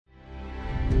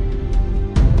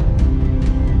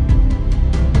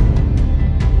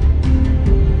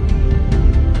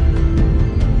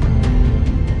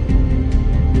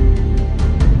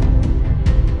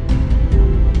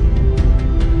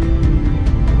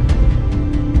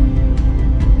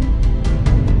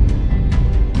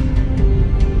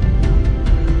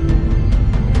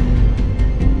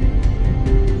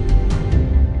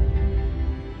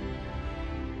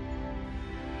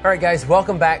All right, guys,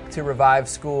 welcome back to Revive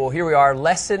School. Here we are,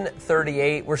 Lesson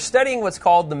 38. We're studying what's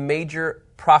called the Major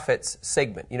Prophets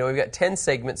segment. You know, we've got 10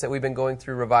 segments that we've been going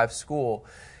through Revive School.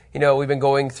 You know, we've been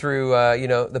going through,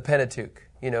 the Pentateuch.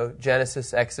 You know,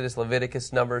 Genesis, Exodus,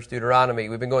 Leviticus, Numbers, Deuteronomy.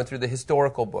 We've been going through the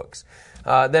historical books.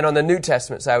 Then on the New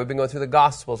Testament side, we've been going through the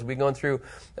Gospels. We've been going through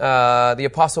the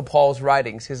Apostle Paul's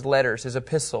writings, his letters, his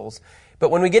epistles. But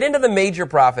when we get into the major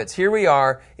prophets, here we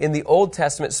are in the Old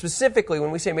Testament. Specifically, when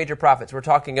we say major prophets, we're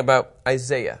talking about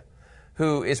Isaiah,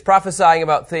 who is prophesying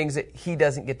about things that he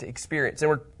doesn't get to experience.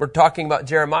 And we're talking about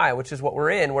Jeremiah, which is what we're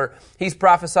in, where he's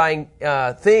prophesying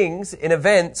things and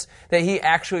events that he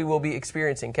actually will be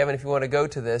experiencing. Kevin, if you want to go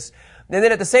to this. And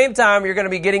then at the same time, you're going to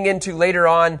be getting into later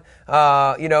on, in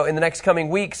the next coming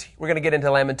weeks, we're going to get into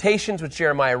Lamentations, which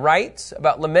Jeremiah writes,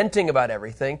 about lamenting about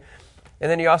everything. And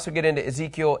then you also get into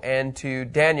Ezekiel and to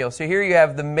Daniel. So here you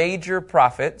have the major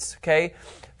prophets, okay?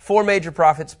 4 major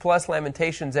prophets plus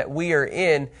Lamentations that we are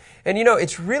in. And you know,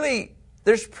 it's really,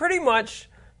 there's pretty much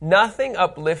nothing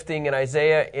uplifting in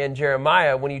Isaiah and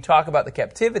Jeremiah when you talk about the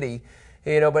captivity,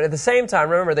 you know, but at the same time,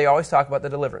 remember, they always talk about the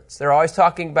deliverance. They're always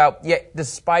talking about, yet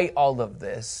despite all of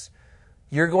this,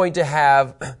 you're going to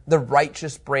have the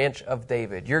righteous branch of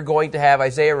David. You're going to have,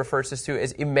 Isaiah refers this to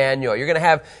as Emmanuel. You're going to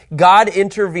have God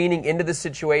intervening into the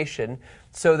situation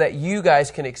so that you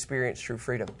guys can experience true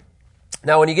freedom.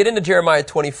 Now, when you get into Jeremiah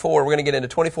 24, we're going to get into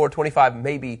 24, 25,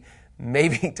 maybe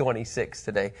 26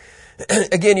 today.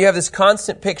 Again, you have this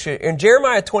constant picture. In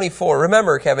Jeremiah 24,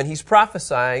 remember, Kevin, he's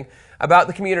prophesying about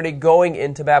the community going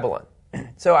into Babylon.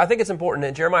 So I think it's important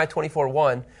in Jeremiah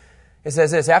 24:1, it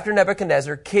says this: after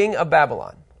Nebuchadnezzar, king of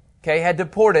Babylon, okay, had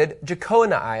deported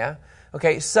Jeconiah,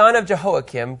 okay, son of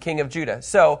Jehoiakim, king of Judah.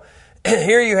 So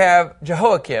here you have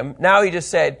Jehoiakim. Now he just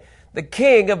said the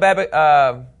king of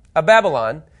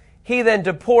Babylon. He then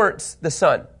deports the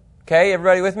son. Okay,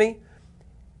 everybody with me?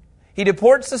 He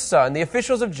deports the son, the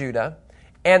officials of Judah,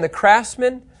 and the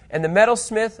craftsmen and the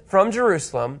metalsmith from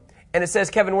Jerusalem. And it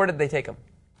says, Kevin, where did they take him?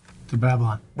 To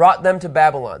Babylon. Brought them to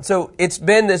Babylon. So it's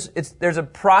been there's a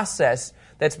process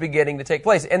that's beginning to take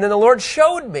place. And then the Lord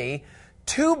showed me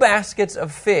 2 baskets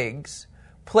of figs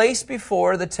placed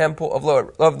before the temple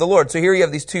of the Lord. So here you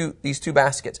have these two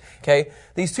baskets. Okay,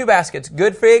 these 2 baskets,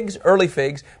 good figs, early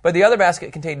figs, but the other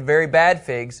basket contained very bad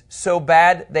figs, so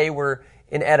bad they were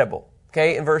inedible.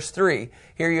 Okay, in verse 3,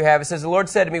 here you have, it says, the Lord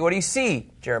said to me, what do you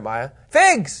see, Jeremiah?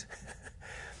 Figs!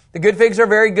 The good figs are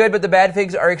very good, but the bad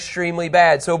figs are extremely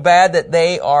bad, so bad that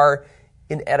they are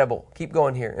inedible. Keep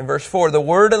going here. In verse 4, the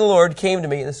word of the Lord came to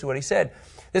me, and this is what he said.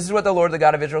 This is what the Lord, the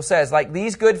God of Israel, says. Like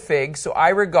these good figs, so I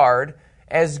regard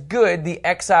as good the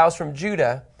exiles from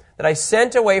Judah that I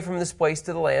sent away from this place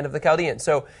to the land of the Chaldeans.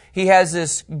 So he has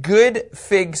this good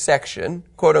fig section,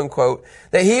 quote unquote,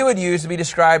 that he would use to be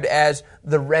described as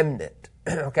the remnant.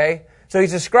 Okay? So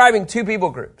he's describing 2 people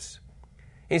groups.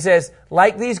 He says,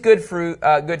 like these good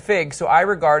figs, so I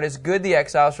regard as good the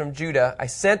exiles from Judah. I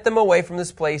sent them away from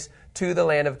this place to the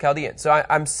land of Chaldeans. So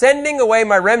I'm sending away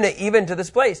my remnant even to this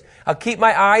place. I'll keep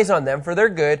my eyes on them for their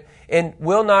good and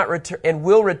will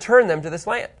return them to this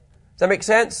land. Does that make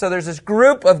sense? So there's this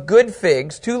group of good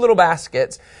figs, 2 little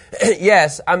baskets.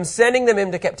 Yes, I'm sending them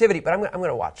into captivity, but I'm going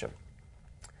to watch them.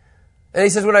 And he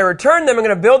says, when I return them, I'm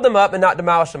going to build them up and not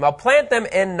demolish them. I'll plant them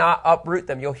and not uproot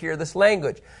them. You'll hear this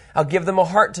language. I'll give them a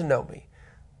heart to know me,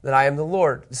 that I am the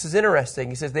Lord. This is interesting.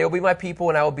 He says, they will be my people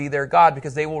and I will be their God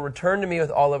because they will return to me with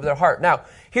all of their heart. Now,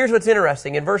 here's what's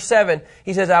interesting. In verse 7,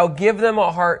 he says, I'll give them a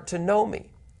heart to know me.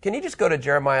 Can you just go to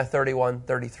Jeremiah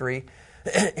 31:33?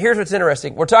 Here's what's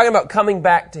interesting. We're talking about coming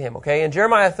back to him, okay? In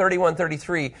Jeremiah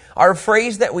 31:33, our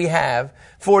phrase that we have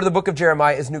for the book of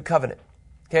Jeremiah is new covenant.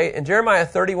 Okay, in Jeremiah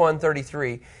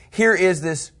 31:33, here is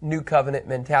this new covenant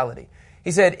mentality.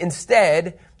 He said,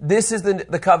 instead, this is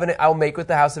the covenant I will make with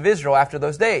the house of Israel after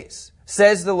those days.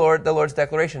 Says the Lord's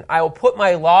declaration. I will put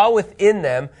my law within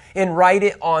them and write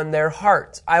it on their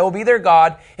hearts. I will be their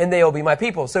God and they will be my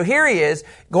people. So here he is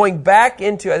going back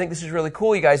into, I think this is really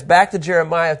cool, you guys, back to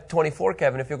Jeremiah 24,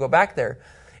 Kevin, if you'll go back there.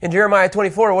 In Jeremiah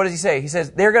 24, what does he say? He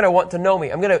says, they're going to want to know me.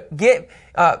 I'm going to get,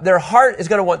 their heart is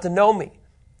going to want to know me.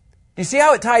 Do you see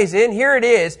how it ties in? Here it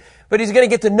is, but he's going to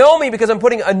get to know me because I'm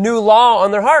putting a new law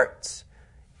on their hearts.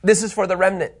 This is for the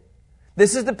remnant.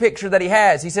 This is the picture that he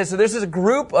has. He says, so this is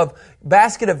a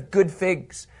basket of good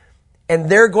figs, and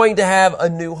they're going to have a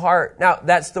new heart. Now,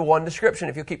 that's the one description,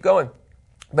 if you keep going.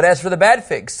 But as for the bad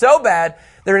figs, so bad,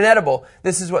 they're inedible.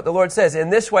 This is what the Lord says.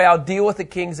 In this way, I'll deal with the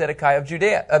king Zedekiah of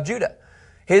Judah,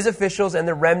 his officials, and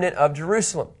the remnant of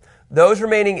Jerusalem, those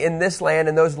remaining in this land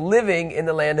and those living in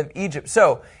the land of Egypt.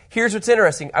 So, here's what's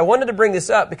interesting. I wanted to bring this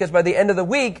up because by the end of the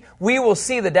week, we will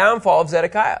see the downfall of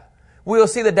Zedekiah. We will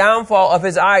see the downfall of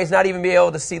his eyes, not even be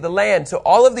able to see the land. So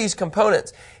all of these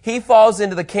components, he falls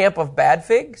into the camp of bad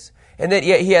figs, and then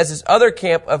yet he has this other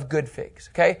camp of good figs.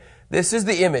 Okay? This is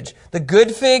the image. The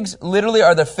good figs literally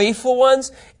are the faithful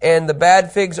ones, and the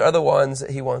bad figs are the ones that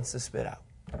he wants to spit out.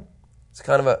 It's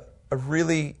kind of a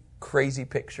really crazy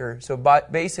picture. So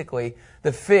basically,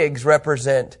 the figs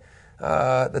represent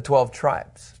the 12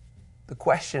 tribes. The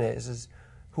question is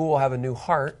who will have a new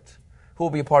heart? Who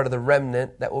will be a part of the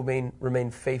remnant that will remain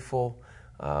faithful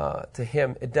to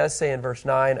him? It does say in verse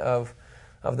 9 of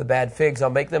the bad figs,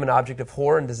 I'll make them an object of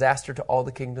horror and disaster to all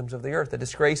the kingdoms of the earth, a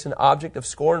disgrace, an object of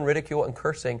scorn, ridicule, and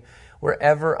cursing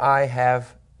wherever I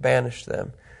have banished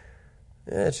them.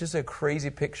 It's just a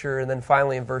crazy picture. And then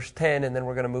finally in verse 10, and then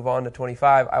we're going to move on to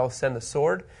 25, I will send the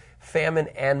sword, famine,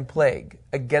 and plague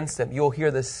against them. You'll hear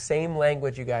the same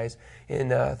language, you guys, in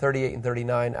 38 and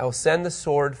 39. I will send the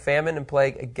sword, famine, and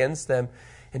plague against them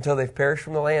until they've perished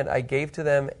from the land I gave to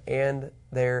them and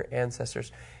their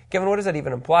ancestors. Kevin, what does that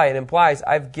even imply? It implies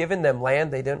I've given them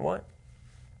land they didn't want.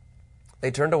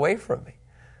 They turned away from me.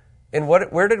 And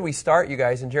where did we start, you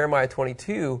guys, in Jeremiah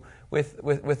 22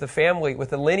 with the family, with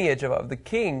the lineage of the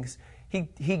kings?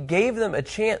 He gave them a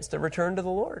chance to return to the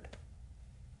Lord.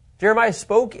 Jeremiah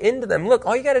spoke into them. Look,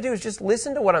 all you got to do is just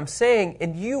listen to what I'm saying,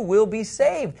 and you will be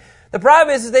saved. The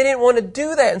problem is they didn't want to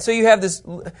do that, and so you have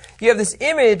this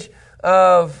image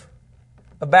of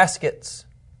baskets.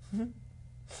 I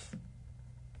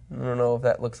don't know if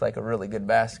that looks like a really good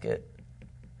basket.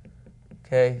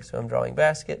 Okay, so I'm drawing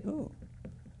basket. Ooh.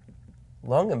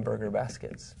 Longenberger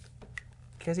baskets.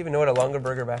 You guys even know what a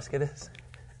Longenberger basket is?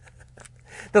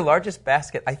 The largest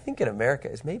basket, I think, in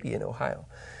America is maybe in Ohio.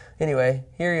 Anyway,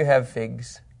 here you have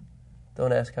figs.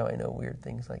 Don't ask how I know weird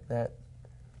things like that.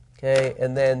 Okay,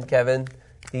 and then, Kevin,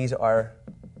 these are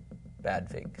bad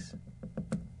figs.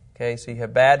 Okay, so you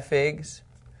have bad figs,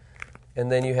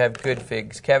 and then you have good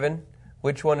figs. Kevin,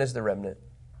 which one is the remnant?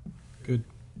 Good.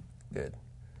 Good.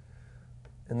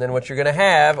 And then what you're going to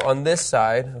have on this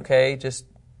side, okay, just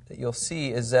that you'll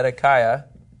see is Zedekiah,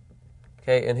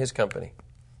 okay, and his company.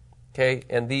 Okay,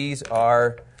 and these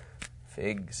are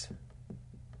figs.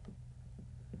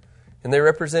 And they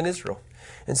represent Israel.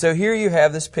 And so here you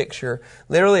have this picture,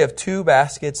 literally of two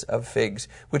baskets of figs,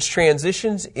 which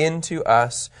transitions into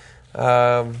us,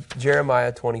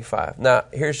 Jeremiah 25. Now,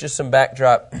 here's just some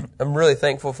backdrop. I'm really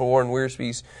thankful for Warren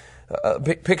Wiersbe's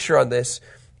picture on this.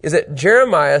 Is that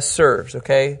Jeremiah serves,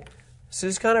 okay? This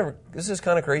is kind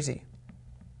of crazy.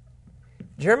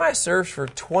 Jeremiah serves for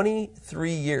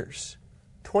 23 years.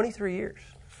 23 years.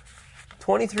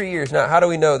 23 years. Now, how do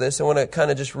we know this? I want to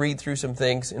kind of just read through some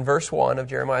things. In verse 1 of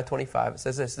Jeremiah 25, it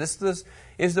says this. This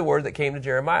is the word that came to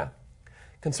Jeremiah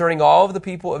concerning all of the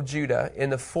people of Judah in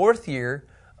the 4th year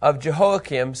of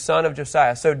Jehoiakim, son of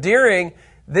Josiah. So during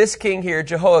this king here,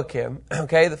 Jehoiakim,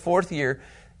 okay, the 4th year,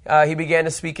 he began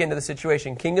to speak into the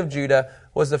situation. King of Judah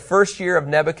was the 1st year of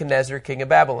Nebuchadnezzar, king of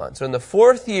Babylon. So in the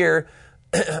 4th year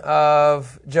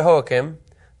of Jehoiakim,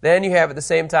 then you have at the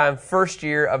same time 1st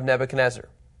year of Nebuchadnezzar.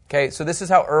 Okay, so this is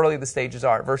how early the stages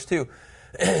are. Verse 2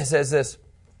 says this.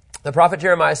 The prophet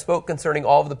Jeremiah spoke concerning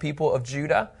all of the people of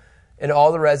Judah and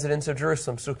all the residents of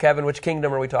Jerusalem. So Kevin, which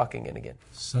kingdom are we talking in again?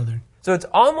 Southern. So it's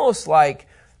almost like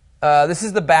this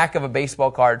is the back of a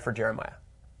baseball card for Jeremiah.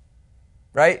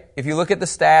 Right? If you look at the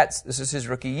stats, this is his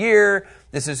rookie year.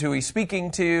 This is who he's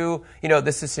speaking to. You know,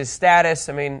 this is his status.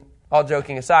 I mean, all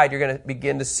joking aside, you're going to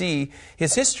begin to see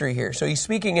his history here. So he's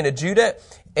speaking into Judah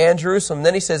and Jerusalem.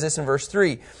 Then he says this in verse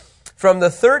 3. From the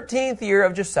 13th year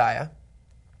of Josiah,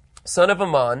 son of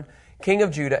Ammon, king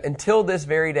of Judah, until this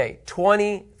very day,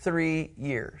 23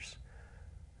 years,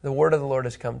 the word of the Lord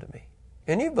has come to me.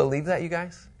 Can you believe that, you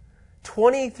guys?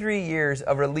 23 years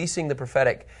of releasing the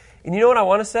prophetic. And you know what I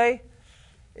want to say?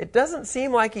 It doesn't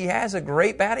seem like he has a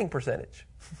great batting percentage.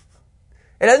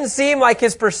 It doesn't seem like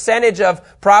his percentage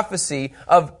of prophecy,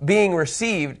 of being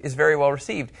received, is very well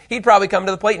received. He'd probably come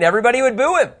to the plate and everybody would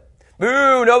boo him.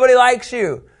 Boo, nobody likes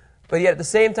you. But yet at the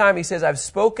same time, he says, I've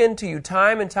spoken to you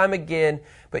time and time again,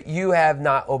 but you have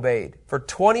not obeyed. For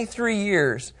 23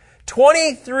 years,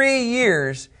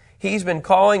 he's been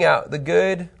calling out the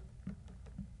good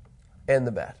and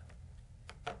the bad.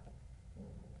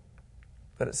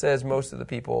 But it says most of the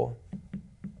people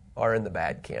are in the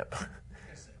bad camp.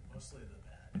 Mostly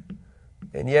the bad.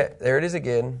 And yet, there it is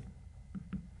again.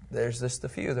 There's the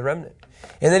few, the remnant.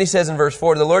 And then he says in verse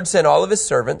 4, the Lord sent all of his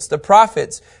servants, the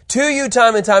prophets, to you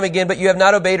time and time again, but you have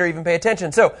not obeyed or even paid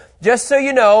attention. So, just so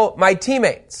you know, my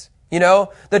teammates,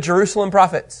 the Jerusalem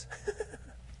prophets.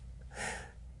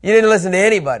 You didn't listen to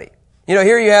anybody.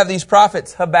 Here you have these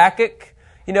prophets, Habakkuk.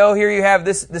 Here you have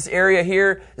this area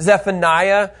here,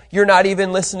 Zephaniah. You're not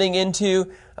even listening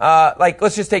into,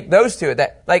 let's just take those two.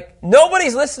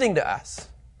 Nobody's listening to us.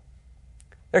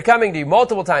 They're coming to you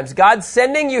multiple times. God's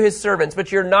sending you his servants,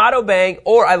 but you're not obeying,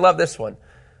 or I love this one,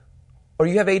 or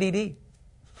you have ADD.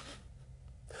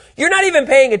 You're not even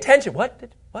paying attention. What?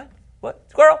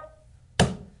 Squirrel?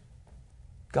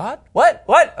 God? What?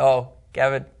 Oh,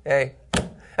 Kevin, hey.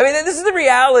 This is the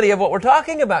reality of what we're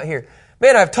talking about here.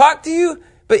 Man, I've talked to you,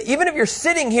 but even if you're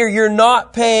sitting here, you're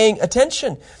not paying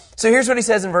attention. So here's what he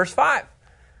says in verse 5.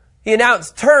 He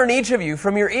announced, turn each of you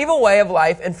from your evil way of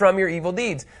life and from your evil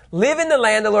deeds. Live in the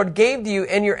land the Lord gave to you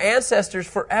and your ancestors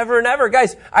forever and ever.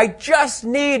 Guys, I just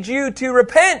need you to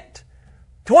repent.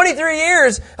 23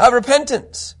 years of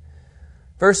repentance.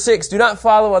 Verse 6, do not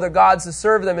follow other gods to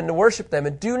serve them and to worship them,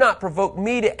 and do not provoke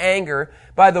me to anger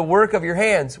by the work of your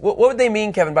hands. What would they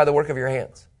mean, Kevin, by the work of your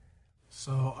hands?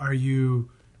 So are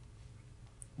you,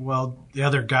 the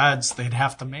other gods, they'd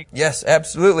have to make. Yes,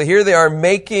 absolutely. Here they are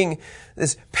making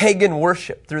this pagan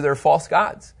worship through their false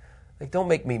gods. Don't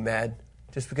make me mad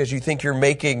just because you think you're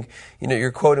making,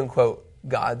 your quote-unquote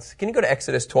gods. Can you go to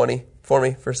Exodus 20 for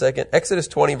me for a second? Exodus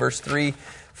 20, verse 3,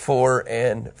 4,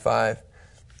 and 5.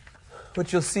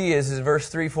 What you'll see is verse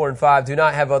 3, 4, and 5, do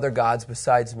not have other gods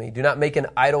besides me. Do not make an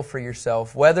idol for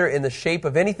yourself, whether in the shape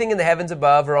of anything in the heavens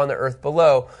above or on the earth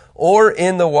below, or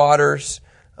in the waters,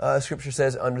 Scripture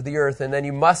says, under the earth. And then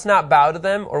you must not bow to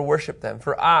them or worship them.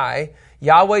 For I,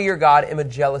 Yahweh your God, am a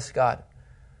jealous God,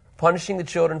 punishing the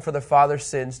children for their father's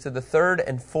sins to the third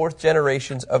and fourth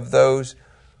generations of those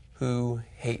who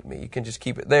hate me. You can just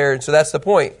keep it there. And so that's the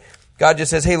point. God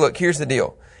just says, hey, look, here's the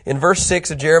deal. In verse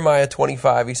 6 of Jeremiah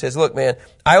 25, he says, look, man,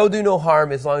 I will do no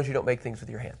harm as long as you don't make things with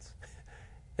your hands.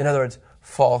 In other words,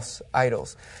 false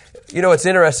idols. What's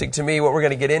interesting to me, what we're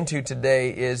going to get into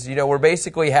today is, we're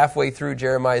basically halfway through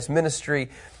Jeremiah's ministry,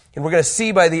 and we're going to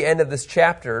see by the end of this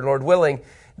chapter, Lord willing,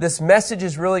 this message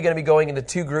is really going to be going into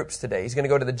two groups today. He's going to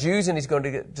go to the Jews and he's going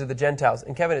to go to the Gentiles.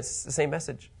 And Kevin, it's the same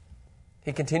message.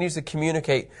 He continues to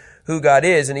communicate who God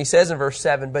is, and he says in verse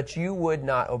 7, but you would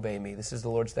not obey me. This is the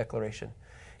Lord's declaration.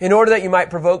 In order that you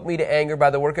might provoke me to anger by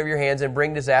the work of your hands and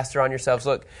bring disaster on yourselves.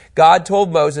 Look, God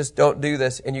told Moses, don't do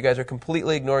this, and you guys are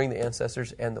completely ignoring the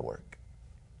ancestors and the work.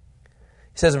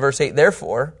 He says in verse 8,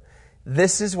 therefore,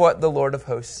 this is what the Lord of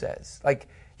hosts says.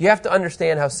 You have to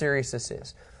understand how serious this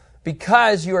is.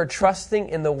 Because you are trusting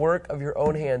in the work of your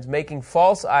own hands, making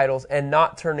false idols and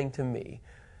not turning to me.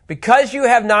 Because you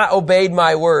have not obeyed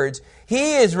my words,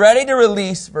 he is ready to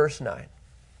release verse 9.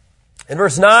 And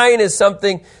verse 9 is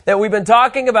something that we've been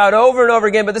talking about over and over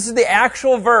again, but this is the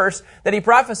actual verse that he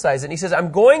prophesies. And he says,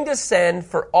 I'm going to send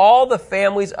for all the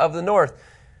families of the north.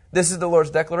 This is the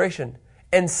Lord's declaration.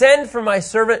 And send for my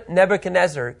servant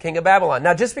Nebuchadnezzar, king of Babylon.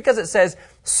 Now, just because it says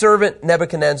servant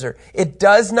Nebuchadnezzar, it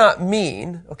does not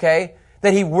mean, that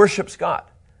he worships God.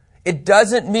 It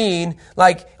doesn't mean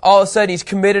all of a sudden he's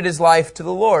committed his life to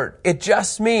the Lord. It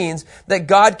just means that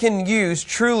God can use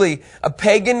truly a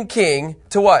pagan king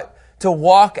to what? To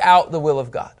walk out the will of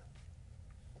God.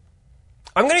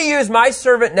 I'm going to use my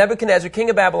servant Nebuchadnezzar, king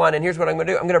of Babylon, and here's what I'm going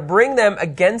to do. I'm going to bring them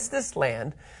against this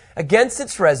land, against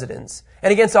its residents,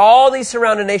 and against all these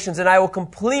surrounding nations, and I will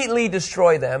completely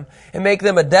destroy them and make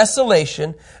them a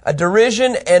desolation, a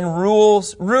derision, and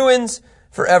ruins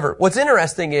forever. What's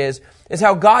interesting is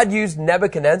how God used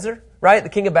Nebuchadnezzar, right, the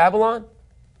king of Babylon.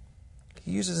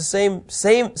 He uses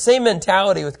the same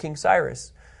mentality with King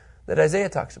Cyrus that Isaiah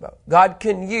talks about. God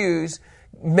can use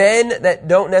men that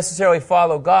don't necessarily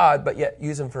follow God, but yet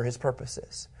use them for his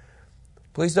purposes.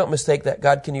 Please don't mistake that.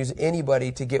 God can use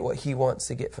anybody to get what he wants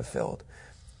to get fulfilled.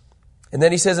 And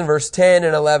then he says in verse 10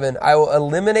 and 11, I will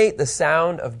eliminate the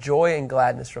sound of joy and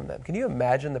gladness from them. Can you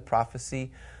imagine the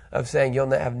prophecy of saying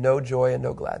you'll have no joy and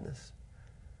no gladness?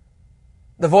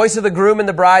 The voice of the groom and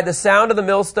the bride, the sound of the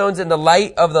millstones and the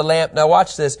light of the lamp. Now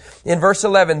watch this. In verse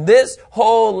 11, this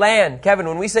whole land. Kevin,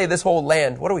 when we say this whole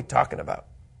land, what are we talking about?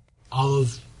 All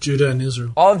of Judah and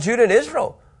Israel. All of Judah and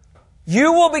Israel.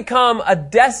 You will become a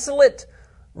desolate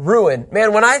ruin.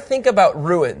 Man, when I think about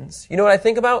ruins, you know what I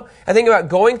think about? I think about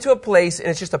going to a place and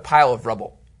it's just a pile of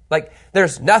rubble.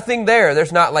 There's nothing there.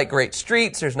 There's not great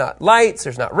streets. There's not lights.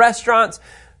 There's not restaurants.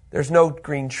 There's no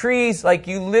green trees.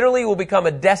 You literally will become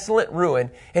a desolate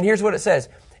ruin. And here's what it says.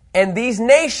 And these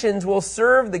nations will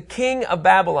serve the king of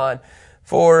Babylon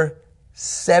for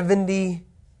 70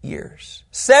 years.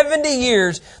 70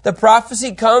 years, the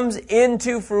prophecy comes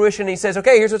into fruition. He says,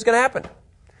 okay, here's what's going to happen.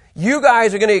 You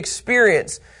guys are going to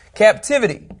experience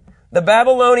captivity, the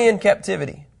Babylonian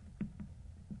captivity.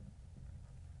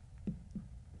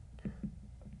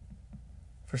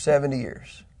 For 70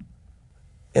 years.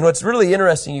 And what's really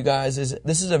interesting, you guys, is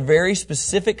this is a very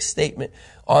specific statement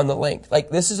on the length. Like,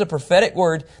 this is a prophetic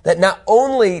word that not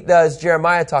only does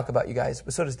Jeremiah talk about, you guys,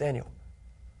 but so does Daniel.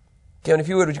 Kevin, if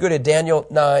you would you go to Daniel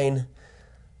 9:2.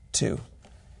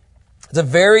 It's a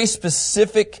very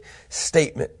specific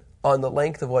statement on the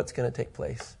length of what's going to take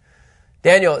place.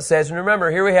 Daniel, it says, and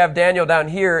remember, here we have Daniel down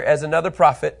here as another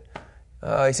prophet.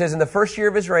 He says, in the first year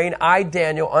of his reign, I,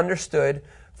 Daniel, understood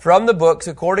from the books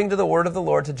according to the word of the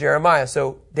Lord to Jeremiah.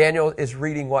 So Daniel is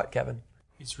reading what, Kevin?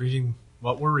 He's reading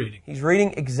what we're reading. He's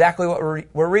reading exactly what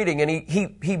we're reading. And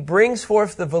he brings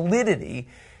forth the validity,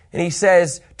 and he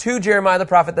says to Jeremiah the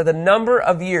prophet that the number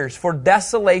of years for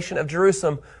desolation of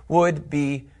Jerusalem would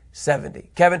be 70.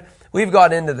 Kevin, we've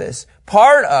got into this.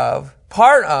 Part of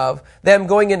them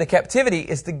going into captivity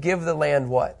is to give the land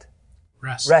what?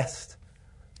 Rest.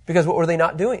 Because what were they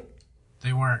not doing?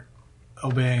 They weren't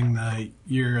obeying the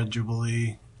year of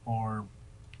Jubilee or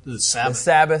the Sabbath. The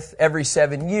Sabbath every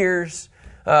 7 years.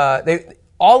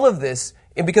 All of this,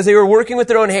 and because they were working with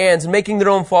their own hands and making their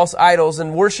own false idols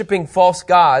and worshiping false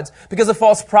gods because of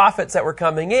false prophets that were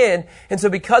coming in. And so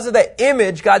because of that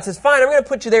image, God says, fine, I'm going to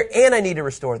put you there and I need to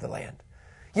restore the land.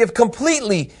 You have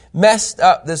completely messed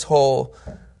up this whole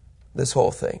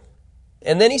thing.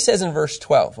 And then he says in verse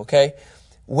 12, okay,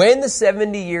 when the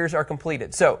 70 years are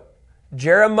completed. So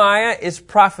Jeremiah is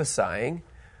prophesying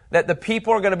that the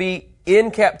people are going to be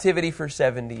in captivity for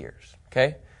 70 years.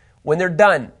 Okay? When they're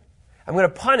done, I'm going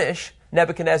to punish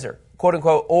Nebuchadnezzar, quote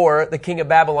unquote, or the king of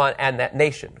Babylon and that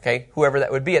nation. Okay? Whoever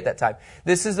that would be at that time.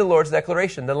 This is the Lord's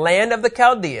declaration. The land of the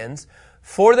Chaldeans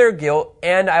for their guilt,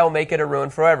 and I will make it a ruin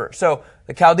forever. So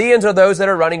the Chaldeans are those that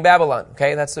are running Babylon.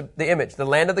 Okay? That's the image. The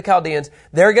land of the Chaldeans.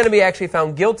 They're going to be actually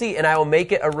found guilty, and I will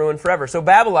make it a ruin forever. So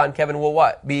Babylon, Kevin, will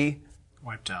what? Be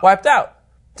wiped out.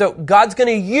 So God's going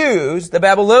to use the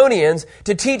Babylonians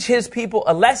to teach his people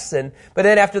a lesson, but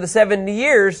then after the 70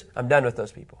 years, I'm done with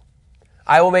those people.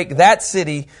 I will make that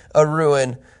city a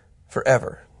ruin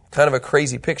forever. Kind of a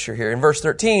crazy picture here. In verse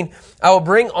 13, I will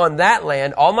bring on that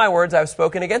land all my words I have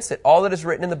spoken against it, all that is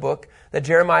written in the book that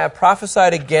Jeremiah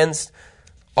prophesied against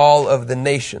all of the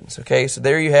nations. Okay, so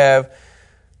there you have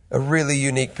a really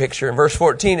unique picture. In verse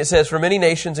 14, it says, for many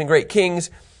nations and great kings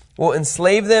will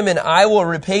enslave them, and I will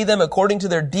repay them according to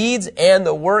their deeds and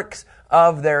the works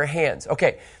of their hands.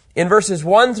 Okay, in verses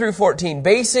 1 through 14,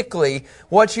 basically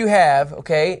what you have,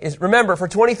 okay, is, remember, for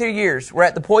 23 years, we're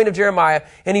at the point of Jeremiah,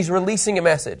 and he's releasing a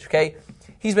message, okay?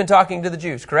 He's been talking to the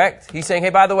Jews, correct? He's saying,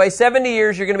 hey, by the way, 70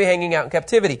 years you're going to be hanging out in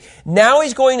captivity. Now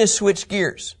he's going to switch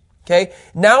gears, okay?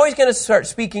 Now he's going to start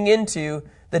speaking into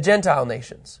the Gentile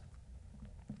nations.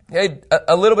 Okay,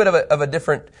 a little bit of a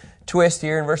different twist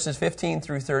here in verses 15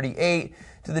 through 38.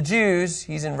 To the Jews,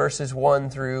 he's in verses 1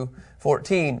 through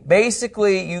 14.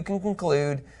 Basically, you can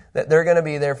conclude that they're going to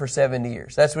be there for 70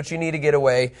 years. That's what you need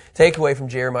to take away from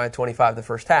Jeremiah 25, the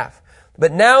first half.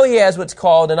 But now he has what's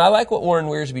called, and I like what Warren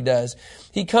Wiersbe does,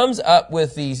 he comes up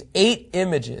with these 8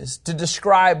 images to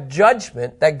describe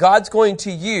judgment that God's going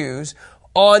to use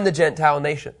on the Gentile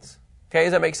nations. Okay,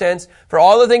 does that make sense? For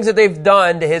all the things that they've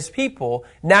done to his people,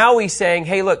 now he's saying,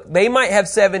 hey, look, they might have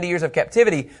 70 years of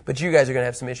captivity, but you guys are going to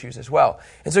have some issues as well.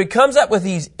 And so he comes up with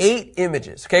these 8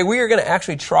 images. Okay, we are going to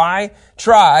actually try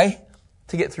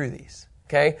to get through these.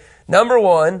 Okay, number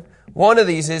one of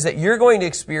these is that you're going to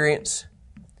experience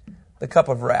the cup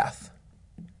of wrath.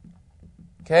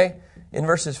 Okay, in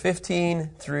verses 15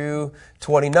 through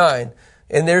 29.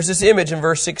 And there's this image in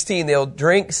verse 16. They'll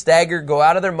drink, stagger, go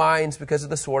out of their minds because of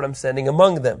the sword I'm sending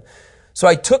among them. So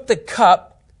I took the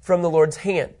cup from the Lord's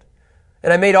hand,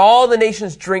 and I made all the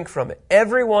nations drink from it.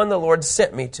 Every one the Lord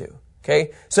sent me to.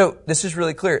 Okay? So this is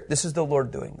really clear. This is the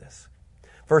Lord doing this.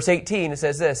 Verse 18, it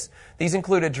says this. These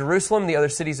included Jerusalem, the other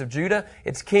cities of Judah,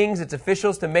 its kings, its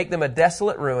officials, to make them a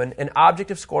desolate ruin, an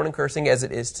object of scorn and cursing as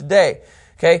it is today.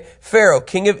 Okay? Pharaoh,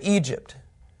 king of Egypt,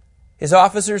 his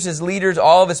officers, his leaders,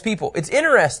 all of his people. It's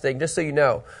interesting, just so you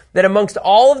know, that amongst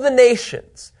all of the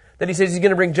nations that he says he's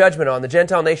going to bring judgment on, the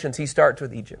Gentile nations, he starts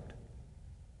with Egypt.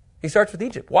 He starts with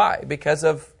Egypt. Why? Because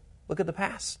of, look at the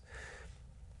past.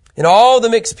 And all the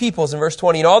mixed peoples, in verse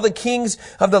 20, and all the kings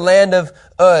of the land of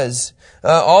Uz,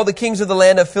 all the kings of the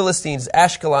land of Philistines,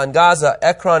 Ashkelon, Gaza,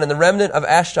 Ekron, and the remnant of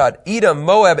Ashdod, Edom,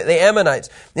 Moab, the Ammonites,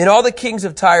 and all the kings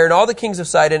of Tyre, and all the kings of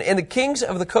Sidon, and the kings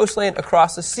of the coastland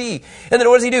across the sea. And then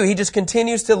what does he do? He just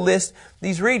continues to list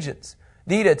these regions.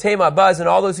 Dedah, Tamah, Buz, and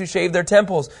all those who shave their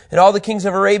temples, and all the kings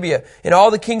of Arabia, and all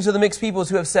the kings of the mixed peoples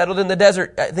who have settled in the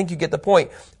desert. I think you get the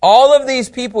point. All of these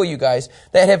people, you guys,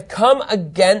 that have come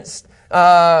against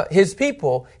his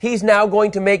people, he's now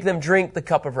going to make them drink the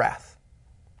cup of wrath.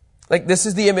 Like, this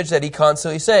is the image that he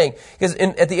constantly saying. Because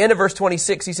at the end of verse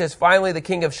 26, he says, finally the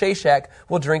king of Shashak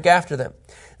will drink after them.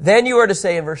 Then you are to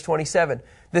say in verse 27,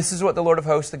 this is what the Lord of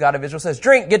hosts, the God of Israel, says,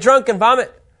 drink, get drunk, and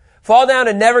vomit. Fall down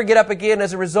and never get up again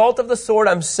as a result of the sword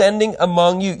I'm sending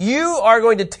among you. You are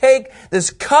going to take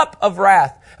this cup of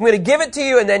wrath. I'm going to give it to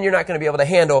you, and then you're not going to be able to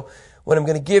handle what I'm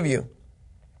going to give you.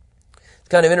 It's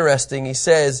kind of interesting. He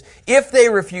says, if they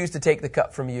refuse to take the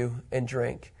cup from you and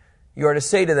drink, you are to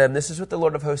say to them, this is what the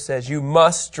Lord of hosts says, you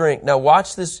must drink. Now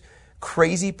watch this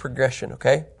crazy progression,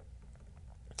 okay?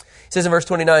 He says in verse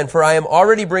 29, for I am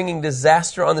already bringing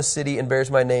disaster on the city and bears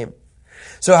my name.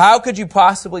 So how could you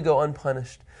possibly go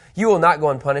unpunished? You will not go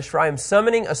unpunished, for I am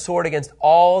summoning a sword against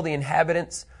all the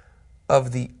inhabitants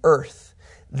of the earth.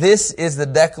 This is the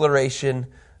declaration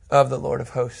of the Lord of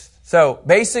hosts. So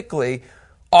basically,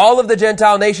 all of the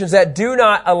Gentile nations that do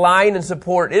not align and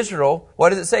support Israel,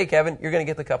 what does it say, Kevin? You're going to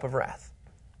get the cup of wrath.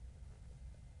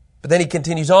 But then he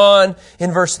continues on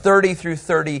in verse 30 through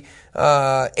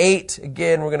 38.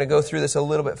 Again, we're going to go through this a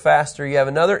little bit faster. You have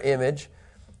another image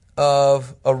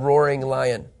of a roaring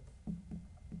lion.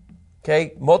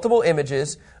 Okay, multiple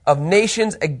images of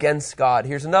nations against God.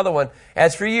 Here's another one.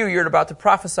 As for you, you're about to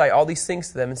prophesy all these things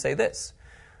to them and say this.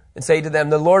 And say to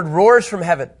them, the Lord roars from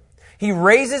heaven. He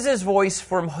raises his voice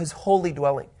from his holy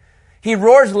dwelling. He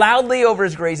roars loudly over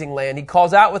his grazing land. He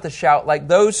calls out with a shout like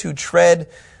those who tread,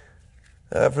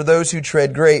 for those who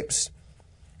tread grapes.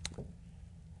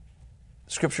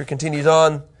 Scripture continues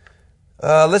on.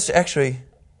 I wrote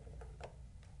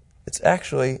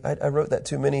that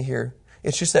too many here.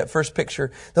 It's just that first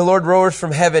picture. The Lord roars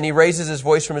from heaven. He raises his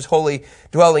voice from his holy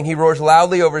dwelling. He roars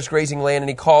loudly over his grazing land, and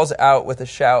he calls out with a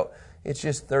shout. It's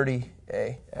just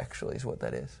 30a, actually, is what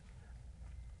that is.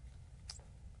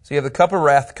 So you have the cup of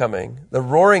wrath coming, the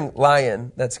roaring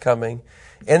lion that's coming,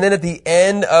 and then at the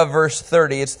end of verse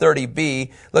 30, it's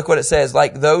 30b, look what it says,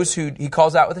 like those who, he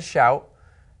calls out with a shout,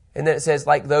 and then it says,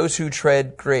 like those who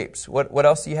tread grapes. What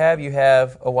else do you have? You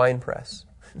have a wine press.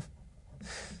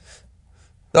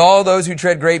 All those who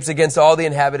tread grapes against all the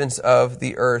inhabitants of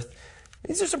the earth.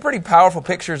 These are some pretty powerful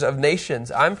pictures of nations.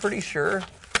 I'm pretty sure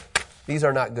these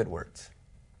are not good words.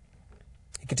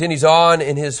 He continues on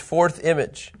in his fourth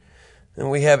image.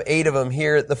 And we have 8 of them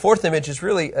here. The fourth image is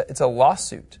really, it's a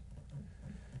lawsuit.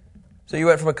 So you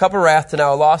went from a cup of wrath to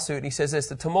now a lawsuit. And he says this,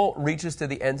 the tumult reaches to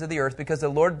the ends of the earth because the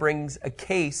Lord brings a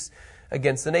case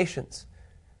against the nations.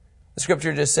 The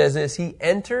scripture just says this, he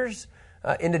enters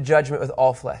into judgment with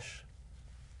all flesh.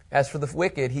 As for the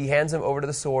wicked, he hands them over to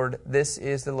the sword. This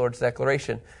is the Lord's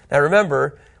declaration. Now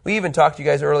remember, we even talked to you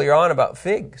guys earlier on about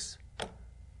figs.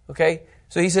 Okay?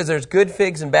 So he says there's good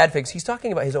figs and bad figs. He's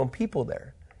talking about his own people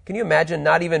there. Can you imagine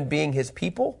not even being his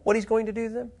people, what he's going to do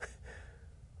to them?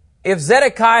 If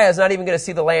Zedekiah is not even going to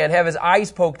see the land, have his eyes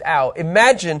poked out,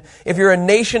 imagine if you're a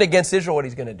nation against Israel, what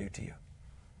he's going to do to you.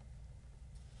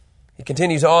 He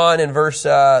continues on in verse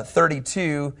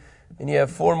 32, and you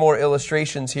have 4 more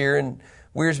illustrations here, and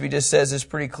Wiersbe just says it's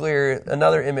pretty clear,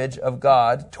 another image of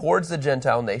God towards the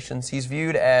Gentile nations. He's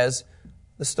viewed as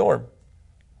the storm.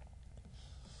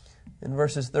 In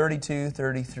verses 32,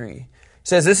 33, it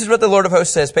says, this is what the Lord of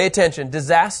hosts says. Pay attention.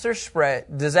 Disaster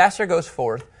goes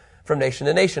forth from nation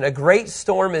to nation. A great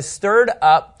storm is stirred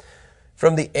up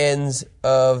from the ends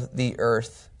of the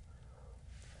earth.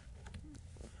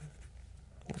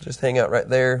 Just hang out right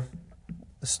there.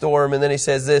 The storm. And then he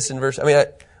says this in verse,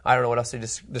 I don't know what else to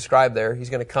describe there.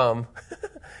 He's going to come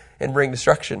and bring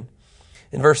destruction.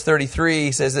 In verse 33,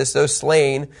 he says this, those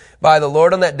slain by the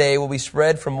Lord on that day will be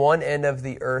spread from one end of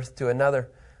the earth to another.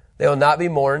 They will not be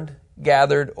mourned,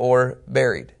 gathered, or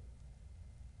buried.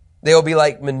 They will be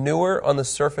like manure on the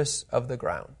surface of the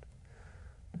ground.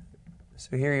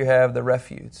 So here you have the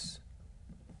refuse.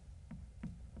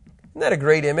 Isn't that a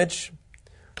great image?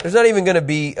 There's not even going to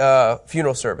be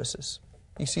funeral services.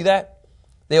 You see that?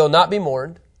 They will not be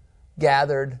mourned,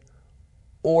 gathered,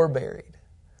 or buried.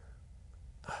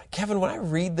 Kevin, when I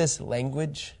read this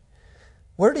language,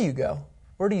 where do you go?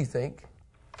 Where do you think?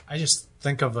 I just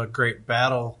think of a great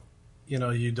battle. You know,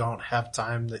 you don't have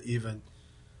time to even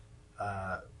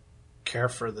care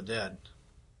for the dead.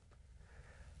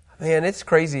 Man, it's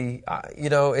crazy.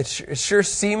 It sure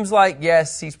seems like,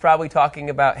 yes, he's probably talking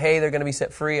about, hey, they're going to be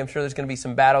set free. I'm sure there's going to be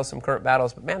some battles, some current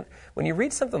battles. But man, when you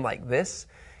read something like this,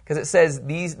 because it says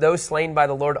those slain by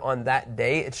the Lord on that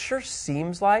day, it sure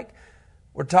seems like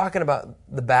we're talking about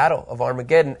the battle of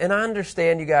Armageddon. And I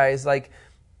understand, you guys, like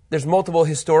there's multiple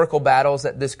historical battles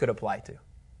that this could apply to.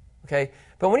 Okay?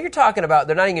 But when you're talking about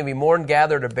they're not even going to be mourned,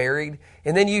 gathered, or buried,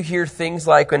 and then you hear things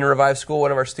like in Revive School,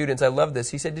 one of our students, I love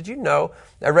this, he said, did you know,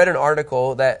 I read an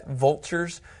article that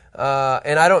vultures,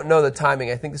 and I don't know the timing,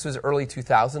 I think this was early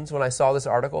 2000s when I saw this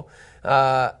article,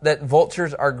 that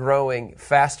vultures are growing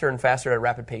faster and faster at a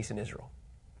rapid pace in Israel.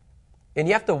 And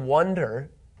you have to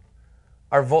wonder,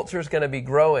 are vultures going to be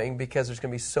growing because there's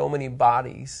going to be so many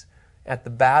bodies at the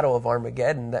battle of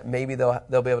Armageddon that maybe they'll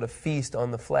be able to feast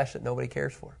on the flesh that nobody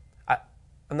cares for?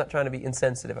 I'm not trying to be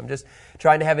insensitive. I'm just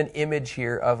trying to have an image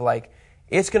here of like,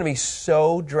 it's going to be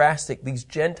so drastic. These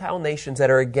Gentile nations that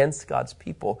are against God's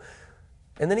people.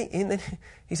 And then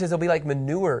he says they'll be like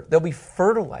manure. They'll be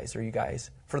fertilizer, you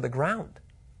guys, for the ground.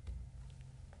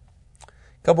 A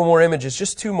couple more images,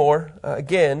 just two more.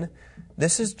 Again,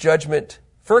 this is judgment.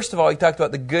 First of all, he talked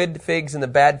about the good figs and the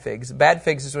bad figs. The bad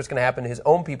figs is what's going to happen to his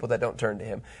own people that don't turn to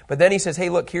him. But then he says, hey,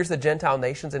 look, here's the Gentile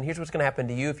nations, and here's what's going to happen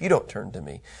to you if you don't turn to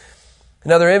me.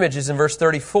 Another image is in verse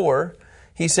 34.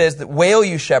 He says that wail,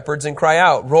 you shepherds, and cry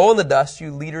out. Roll in the dust,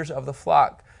 you leaders of the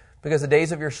flock. Because the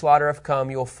days of your slaughter have come.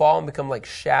 You will fall and become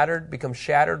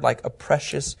shattered like a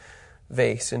precious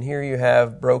vase. And here you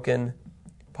have broken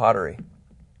pottery.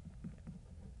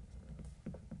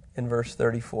 In verse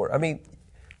 34. I mean,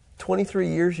 23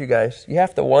 years, you guys. You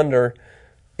have to wonder,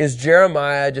 is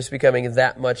Jeremiah just becoming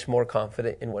that much more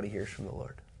confident in what he hears from the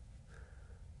Lord?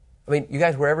 I mean, you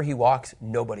guys, wherever he walks,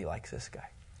 nobody likes this guy.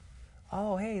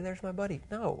 Oh, hey, there's my buddy.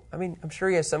 No. I mean, I'm sure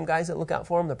he has some guys that look out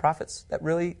for him, the prophets that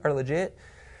really are legit.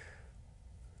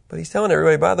 But he's telling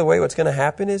everybody, by the way, what's going to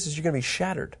happen is you're going to be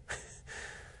shattered.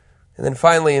 And then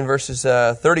finally in verses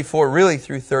 34 really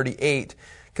through 38,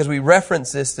 because we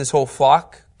reference this whole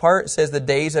flock part, it says the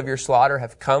days of your slaughter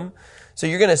have come. So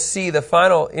you're going to see the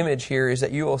final image here is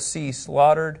that you will see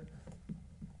slaughtered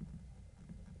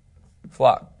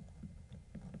flock.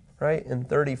 Right? In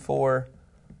 34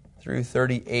 through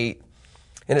 38.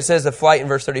 And it says the flight in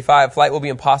verse 35, flight will be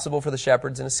impossible for the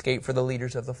shepherds and escape for the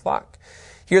leaders of the flock.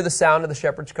 Hear the sound of the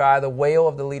shepherd's cry, the wail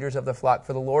of the leaders of the flock,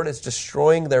 for the Lord is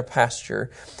destroying their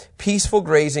pasture. Peaceful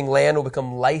grazing land will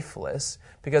become lifeless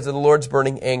because of the Lord's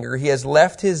burning anger. He has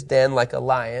left his den like a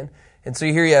lion. And so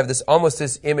here you have this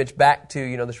image back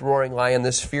to, this roaring lion,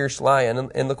 this fierce lion.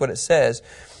 And look what it says.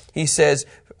 He says,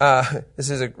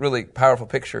 this is a really powerful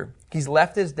picture. He's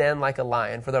left his den like a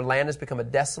lion, for their land has become a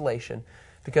desolation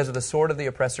because of the sword of the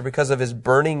oppressor, because of his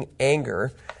burning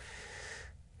anger.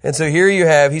 And so here you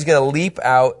have, he's going to leap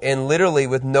out, and literally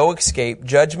with no escape,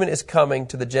 judgment is coming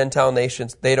to the Gentile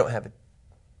nations. They don't have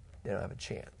a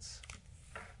chance.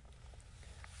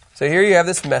 So here you have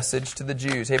this message to the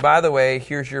Jews. Hey, by the way,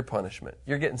 here's your punishment.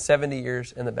 You're getting 70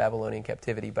 years in the Babylonian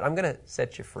captivity, but I'm going to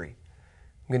set you free.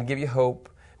 I'm going to give you hope.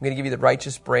 I'm going to give you the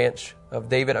righteous branch of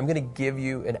David. I'm going to give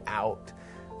you an out.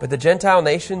 But the Gentile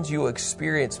nations, you will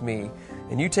experience me,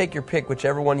 and you take your pick,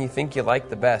 whichever one you think you like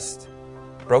the best.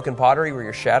 Broken pottery where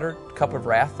you're shattered, cup of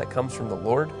wrath that comes from the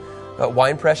Lord, a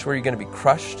winepress where you're going to be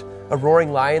crushed, a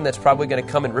roaring lion that's probably going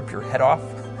to come and rip your head off,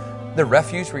 the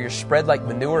refuse where you're spread like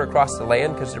manure across the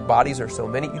land because their bodies are so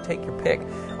many. You take your pick.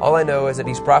 All I know is that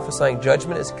he's prophesying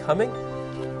judgment is coming,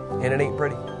 and it ain't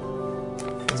pretty.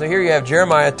 And so here you have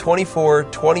Jeremiah 24,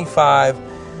 25,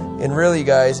 and really,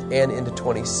 guys, and into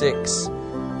 26.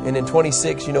 And in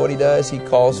 26, you know what he does? He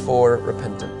calls for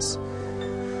repentance.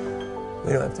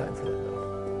 We don't have time for that,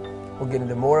 though. We'll get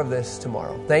into more of this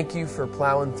tomorrow. Thank you for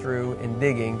plowing through and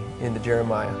digging into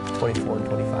Jeremiah 24 and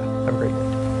 25. Have a great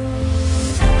day.